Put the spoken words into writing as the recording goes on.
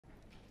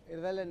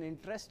Well, an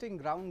interesting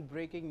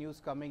groundbreaking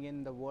news coming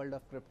in the world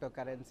of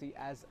cryptocurrency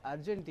as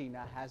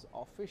Argentina has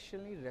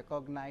officially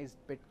recognized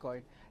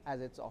Bitcoin as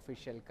its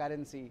official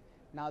currency.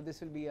 Now, this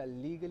will be a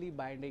legally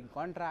binding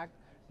contract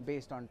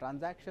based on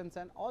transactions,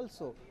 and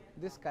also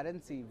this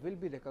currency will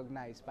be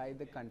recognized by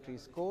the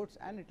country's courts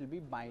and it will be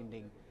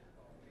binding.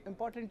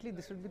 Importantly,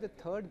 this will be the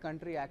third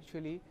country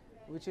actually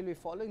which will be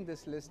following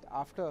this list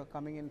after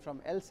coming in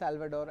from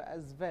El-Salvador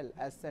as well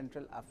as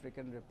Central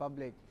African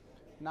Republic.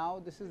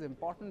 Now, this is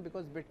important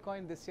because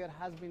Bitcoin this year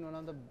has been one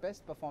of the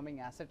best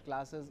performing asset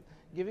classes,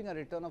 giving a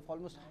return of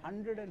almost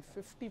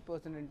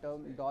 150%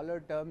 in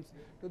dollar terms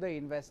to the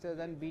investors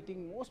and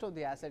beating most of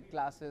the asset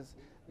classes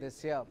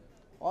this year.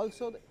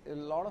 Also, a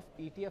lot of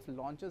ETF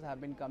launches have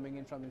been coming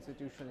in from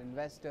institutional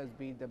investors,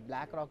 be it the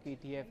BlackRock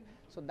ETF.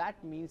 So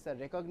that means the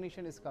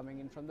recognition is coming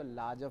in from the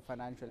larger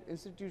financial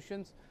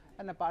institutions.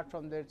 And apart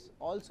from this,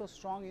 also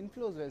strong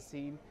inflows were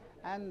seen,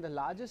 and the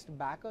largest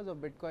backers of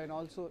Bitcoin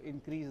also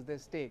increased their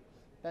stake.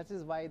 That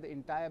is why the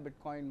entire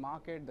Bitcoin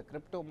market, the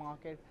crypto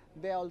market,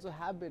 they also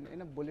have been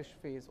in a bullish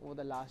phase over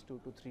the last 2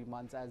 to 3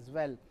 months as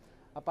well.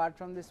 Apart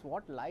from this,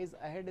 what lies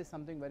ahead is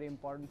something very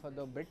important for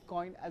the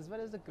Bitcoin as well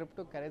as the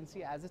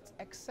cryptocurrency as its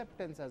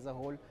acceptance as a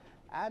whole.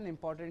 And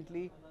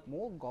importantly,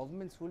 more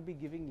governments will be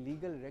giving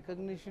legal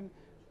recognition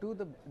to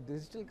the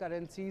digital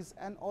currencies,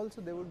 and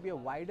also there would be a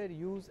wider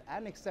use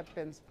and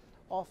acceptance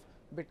of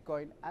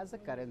Bitcoin as a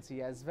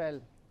currency as well.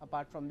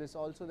 Apart from this,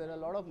 also there are a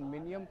lot of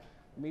medium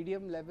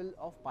level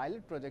of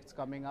pilot projects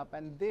coming up,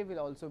 and they will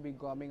also be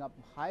coming up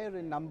higher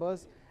in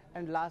numbers.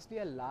 And lastly,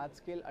 a large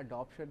scale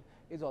adoption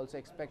is also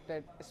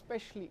expected,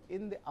 especially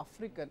in the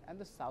African and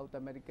the South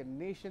American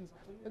nations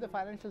where the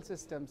financial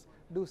systems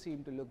do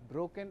seem to look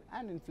broken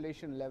and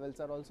inflation levels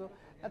are also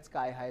at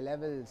sky high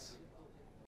levels.